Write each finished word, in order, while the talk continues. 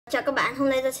Chào các bạn, hôm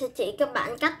nay tôi sẽ chỉ các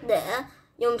bạn cách để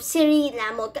dùng Siri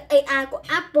là một cái AI của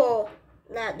Apple.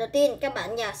 Là đầu tiên các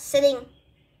bạn vào setting.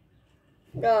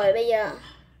 Rồi bây giờ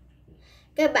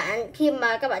các bạn khi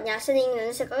mà các bạn vào setting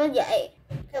nó sẽ có cái dãy.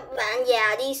 Các bạn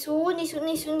vào đi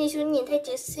xuống nhìn thấy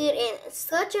chữ Siri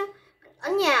search á,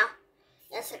 ấn vào.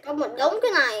 Nó sẽ có một đống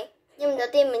cái này. Nhưng đầu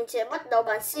tiên mình sẽ bắt đầu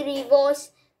bằng Siri voice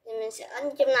thì mình sẽ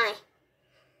ấn trong này.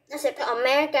 Nó sẽ có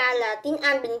America là tiếng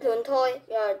Anh bình thường thôi.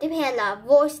 Rồi tiếp theo là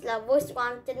voice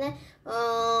one, cho nên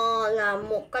là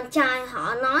một con trai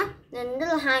họ nói nên rất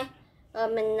là hay. Rồi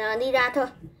mình đi ra thôi.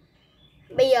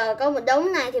 Bây giờ có một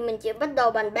đống này thì mình chỉ bắt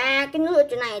đầu bằng 3 cái nút ở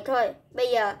chỗ này thôi. Bây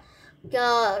giờ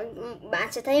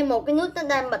bạn sẽ thấy một cái nút nó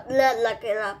đang bật lên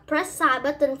là press side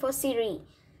button for Siri.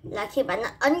 Là khi bạn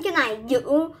ấn cái này giữ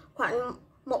khoảng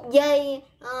 1 giây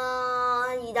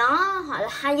gì đó hoặc là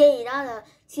 2 giây gì đó là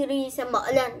Siri sẽ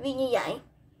mở lên vì như vậy.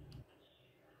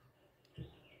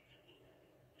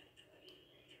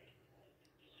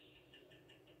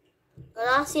 Rồi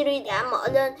đó, Siri đã mở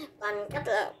lên bằng cách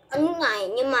là ấn nút này.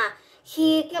 Nhưng mà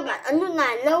khi các bạn ấn nút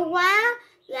này lâu quá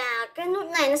là cái nút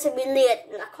này nó sẽ bị liệt,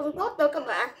 là không tốt đâu các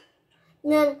bạn.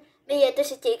 Nên bây giờ tôi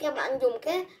sẽ chỉ các bạn dùng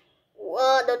cái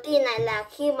đầu tiên này là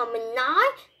khi mà mình nói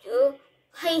chữ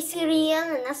Hey Siri á,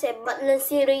 là nó sẽ bật lên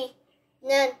Siri.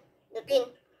 Nên đầu tiên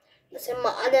nó sẽ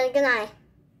mở lên cái này.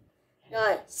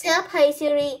 Rồi set Hey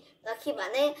Siri là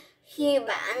khi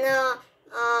bạn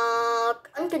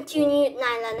ấn continue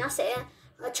này là nó sẽ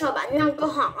cho bạn 5 câu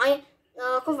hỏi,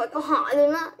 không phải câu hỏi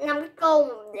luôn á, 5 cái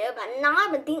câu để bạn nói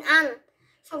bằng tiếng Anh.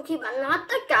 Xong khi bạn nói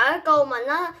tất cả các câu mà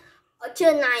nó ở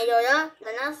trên này rồi đó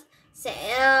là nó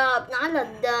sẽ nói là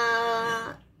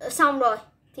xong rồi.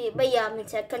 Thì bây giờ mình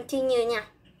sẽ continue nha.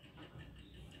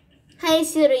 Hey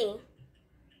Siri.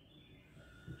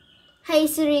 Hey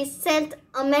Siri, send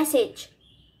a message.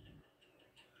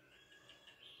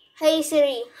 Hey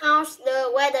Siri, how's the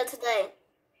weather today?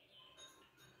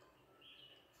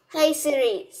 Hey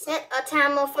Siri, set a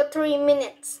timer for 3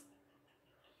 minutes.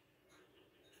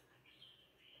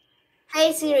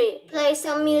 Hey Siri, play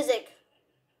some music.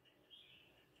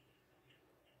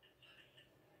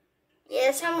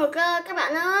 Vậy xong rồi các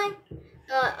bạn ơi.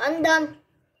 Rồi ấn done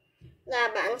là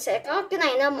bạn sẽ có cái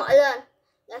này nó mở lên.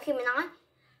 Là khi mình nói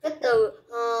cái từ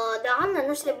đó là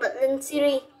nó sẽ bật lên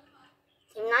Siri.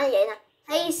 Thì mình nói như vậy nè.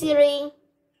 Hey Siri.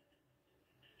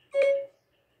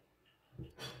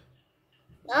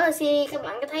 Đó là Siri, các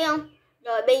bạn có thấy không?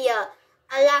 Rồi bây giờ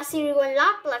allow Siri when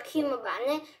lock là khi mà bạn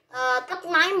ấy tắt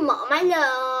máy, mở máy lên,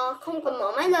 không còn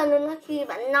mở máy lên luôn đó. Khi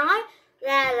bạn nói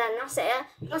ra là nó sẽ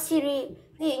có Siri.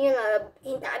 Ví dụ như là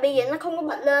hiện tại bây giờ nó không có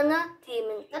bật lên á thì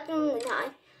mình tắt điện thoại.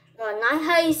 Rồi nói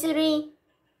Hey Siri,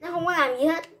 nó không có làm gì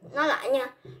hết. Nói lại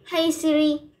nha, Hey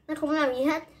Siri, nó không có làm gì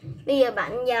hết. Bây giờ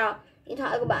bạn vào điện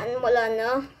thoại của bạn một lần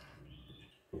nữa.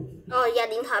 Rồi vào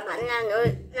điện thoại bạn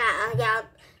là vào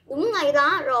đúng ngay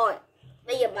đó. Rồi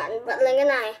bây giờ bạn bật lên cái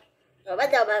này. Rồi bắt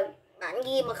đầu bạn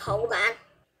ghi mật khẩu của bạn.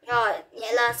 Rồi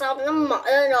vậy là xong, nó mở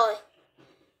lên rồi.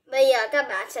 Bây giờ các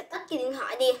bạn sẽ tắt cái điện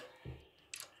thoại đi.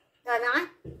 Rồi nói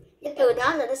cái từ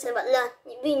đó là nó sẽ bật lên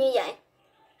ví như vậy.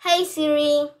 Hey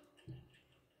Siri.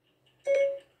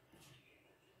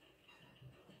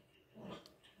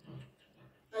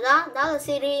 Rồi đó là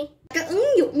Siri. Cái ứng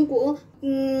dụng của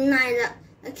này là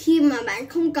khi mà bạn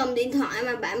không cầm điện thoại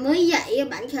mà bạn mới dậy,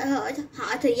 bạn sẽ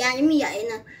hỏi thời gian giống như vậy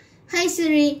nè. Hey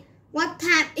Siri, what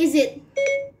time is it?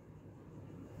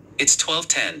 It's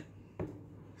 12:10.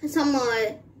 Xong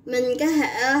rồi mình có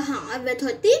thể hỏi về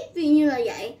thời tiết ví như là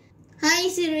vậy. Hey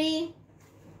Siri,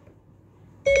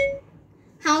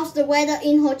 how's the weather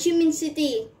in Ho Chi Minh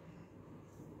City?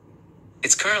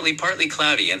 It's currently partly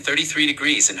cloudy and 33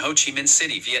 degrees in Ho Chi Minh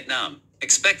City, Vietnam.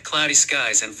 Expect cloudy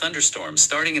skies and thunderstorms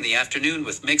starting in the afternoon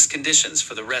with mixed conditions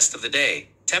for the rest of the day.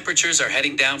 Temperatures are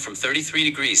heading down from 33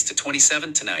 degrees to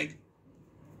 27 tonight.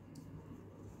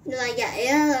 Là vậy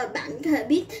là bạn có thể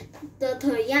biết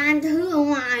thời gian thứ ở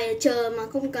ngoài trời mà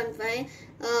không cần phải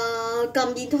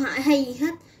cầm điện thoại hay gì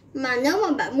hết. Mà nếu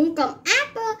mà bạn muốn cầm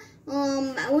app á,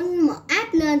 bạn muốn mở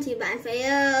app lên thì bạn phải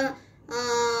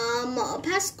mở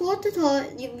passcode thôi.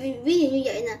 Ví dụ như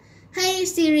vậy nè. Hey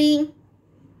Siri,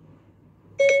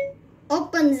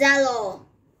 open Zalo.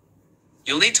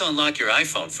 You'll need to unlock your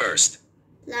iPhone first.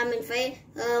 Là mình phải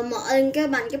mở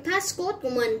lên bằng cái passcode của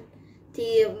mình.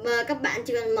 Thì các bạn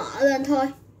chỉ cần mở lên thôi.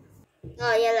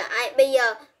 Rồi vậy là bây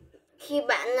giờ khi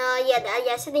bạn đã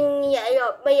vào setting như vậy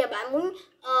rồi, bây giờ bạn muốn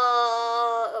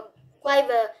quay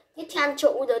về cái trang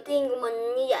chủ đầu tiên của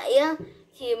mình như vậy á,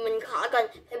 thì mình khỏi cần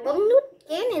phải bấm nút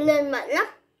kéo này lên mệt lắm.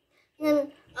 Nên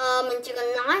mình chỉ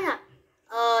cần nói là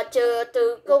trừ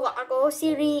từ câu gọi của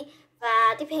Siri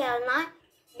và tiếp theo nói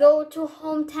go to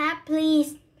home tab please.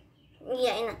 Như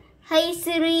vậy nè. Hey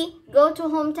Siri, go to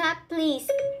home tab please.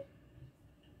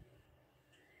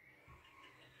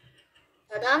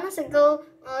 Ở đó nó sẽ go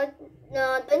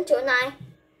đến chỗ này.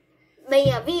 Bây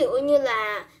giờ ví dụ như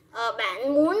là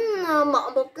bạn muốn mở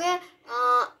một cái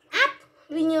app,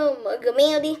 ví như mở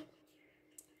Gmail đi.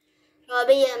 Rồi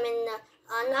bây giờ mình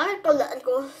nói câu lệnh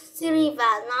của Siri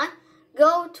và nói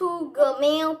go to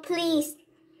Gmail please.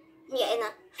 Như vậy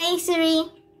nè. Hey Siri,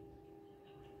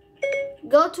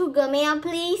 go to Gmail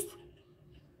please.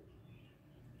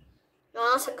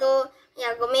 Rồi nó sẽ go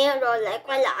vào Gmail rồi lại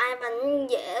quay lại và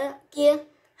dễ kia.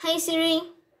 Hey Siri,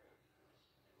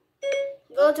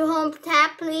 go to home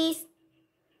tab please.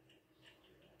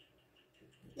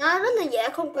 Nó rất là dễ,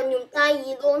 không cần dùng tay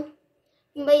gì luôn.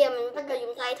 Nhưng bây giờ mình bắt đầu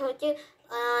dùng tay thôi chứ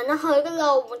nó hơi có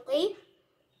lâu một tí.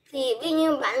 Thì ví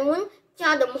như bạn muốn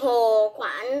cho đồng hồ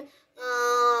khoảng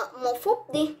 1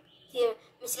 phút đi, thì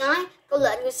mình sẽ nói câu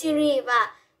lệnh của Siri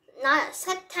và nói là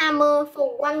set timer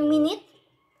for 1 minute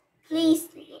please.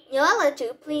 Nhớ là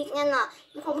chữ please nha, là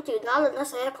nếu không có chữ đó là nó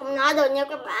sẽ không nói đâu nha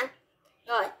các bạn.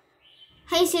 Rồi,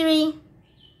 hey Siri,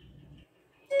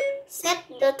 set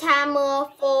the timer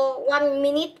for 1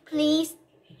 minute please.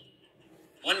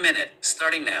 1 minute,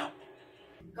 starting now.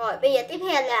 Rồi bây giờ tiếp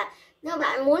theo là nếu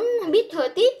bạn muốn biết thời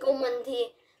tiết của mình thì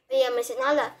bây giờ mình sẽ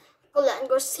nói là câu lệnh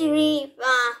của Siri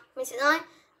và mình sẽ nói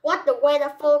what the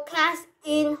weather forecast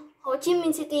in Ho Chi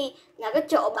Minh City, là cái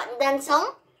chỗ bạn đang sống.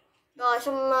 Rồi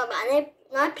xong bạn ấy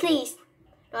nói please.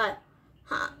 Rồi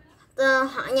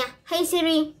hỏi nha. Hey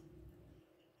Siri,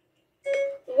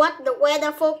 what the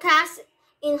weather forecast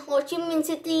in Ho Chi Minh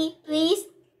City please.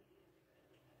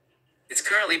 It's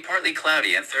currently partly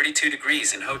cloudy and 32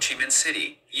 degrees in Ho Chi Minh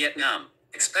City, Vietnam.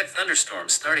 Expect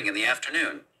thunderstorms starting in the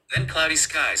afternoon, then cloudy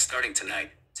skies starting tonight.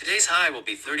 Today's high will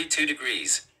be 32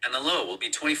 degrees, and the low will be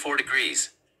 24 degrees.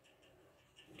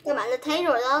 Các bạn đã thấy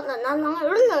rồi đó, là nó nói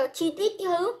rất là chi tiết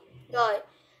chứ. Rồi,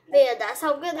 bây giờ đã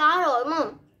xong cái đó rồi đúng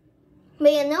không?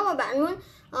 Bây giờ nếu mà bạn muốn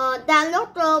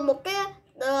download một cái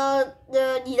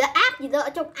gì đó app gì đó ở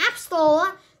trong App Store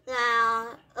á, là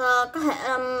có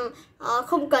thể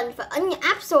không cần phải ấn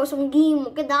App Store xong ghi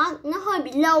một cái đó, nó hơi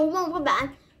bị lâu đúng không các bạn?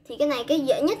 Thì cái này cái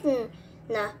dễ nhất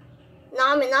nè.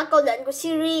 Mình nói câu lệnh của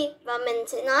Siri và mình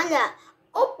sẽ nói là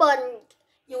open,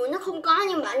 dù nó không có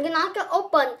nhưng bạn cứ nói cái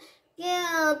open cái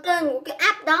tên của cái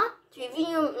app đó. Thì ví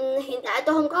như hiện tại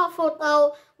tôi không có photo,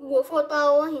 Google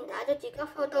Photo, hiện tại tôi chỉ có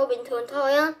photo bình thường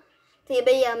thôi á. Thì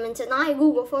bây giờ mình sẽ nói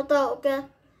Google Photo, ok.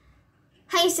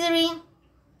 Hey Siri,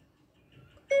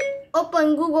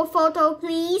 open Google Photo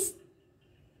please.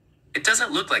 It doesn't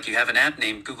look like you have an app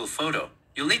named Google Photo.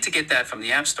 You'll need to get that from the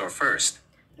App Store first.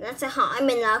 Nó sẽ hỏi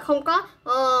mình là không có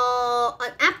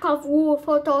an app called Google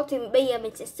Photo, thì bây giờ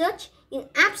mình sẽ search in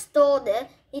App Store để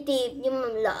đi tìm, nhưng mà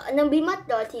lỡ nó biến mất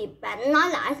rồi thì bạn nói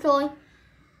lại thôi.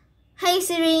 Hey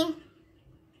Siri,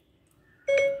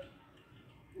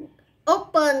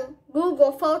 open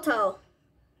Google Photo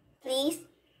please.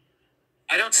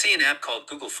 I don't see an app called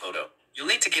Google Photo. You'll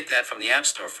need to get that from the App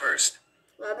Store first.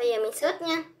 Rồi bây giờ mình search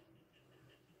nha.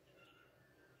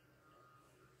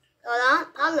 Rồi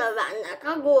đó là bạn đã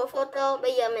có Google Photo.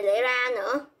 Bây giờ mình lấy ra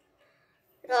nữa.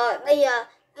 Rồi bây giờ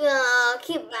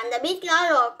khi bạn đã biết cái đó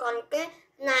rồi, còn cái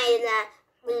này là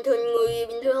người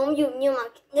bình thường không dùng, nhưng mà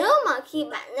nếu mà khi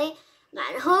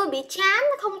bạn hơi bị chán,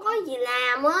 không có gì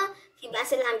làm á, thì bạn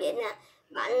sẽ làm vậy nè.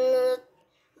 Bạn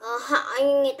hỏi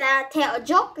người ta theo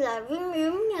joke, là giống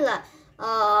như là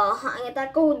hỏi người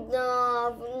ta câu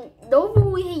đố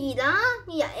vui hay gì đó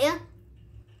như vậy á,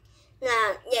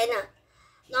 là vậy nè.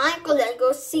 Nói câu lệnh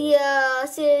của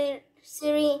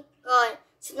Siri rồi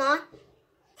sẽ nói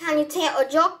can you tell a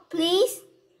joke please.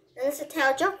 Nó sẽ tell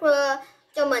a joke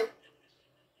cho mình.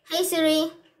 Hey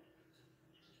Siri,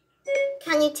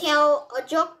 can you tell a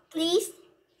joke please.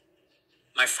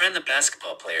 My friend the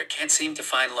basketball player can't seem to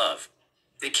find love.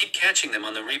 They keep catching them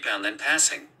on the rebound then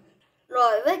passing.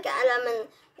 Rồi với cả là mình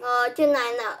trên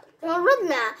này là có rất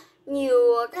là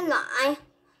nhiều cái loại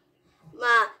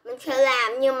mà mình phải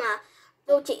làm, nhưng mà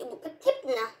tôi chỉ một cái tip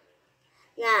nè,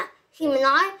 là khi mình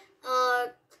nói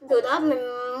từ đó mình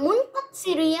muốn tắt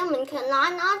Siri á, mình phải nói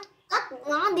nó tắt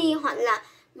nó đi, hoặc là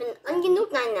mình ấn cái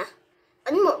nút này nè,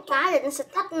 ấn một cái là nó sẽ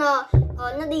tắt nó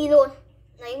đi luôn.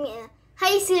 Này mẹ,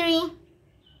 hey Siri,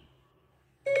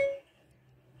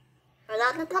 rồi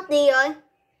đó nó tắt đi rồi,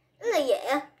 rất là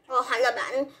dễ. Hoặc là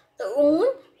bạn tự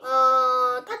muốn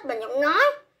tắt bằng giọng nói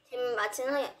thì bạn sẽ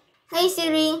nói hey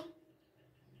Siri,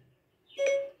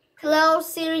 close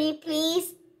Siri please.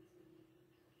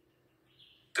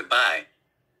 Goodbye.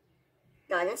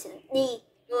 Rồi nó sẽ đi.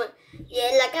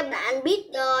 Vậy là các bạn biết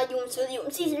dùng sử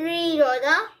dụng Siri rồi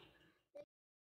đó.